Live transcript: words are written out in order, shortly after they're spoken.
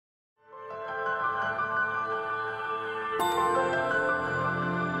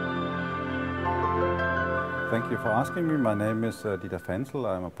Thank you for asking me. My name is Dieter Fensel.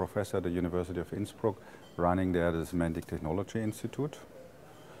 I'm a professor at the University of Innsbruck, running there the Semantic Technology Institute.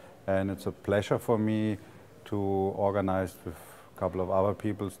 And it's a pleasure for me to organize with a couple of other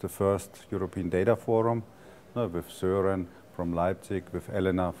people the first European Data Forum, with Sören from Leipzig, with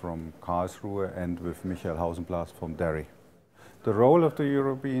Elena from Karlsruhe, and with Michael Hausenblas from Derry. The role of the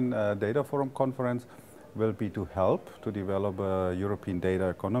European Data Forum conference will be to help to develop a European data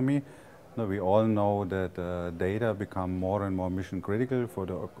economy. We all know that data become more and more mission critical for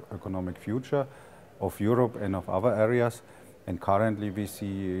the economic future of Europe and of other areas. And currently we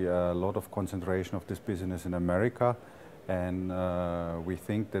see a lot of concentration of this business in America. And we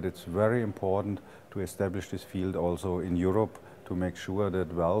think that it's very important to establish this field also in Europe to make sure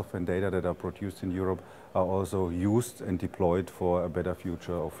that wealth and data that are produced in Europe are also used and deployed for a better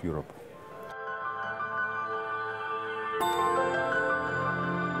future of Europe.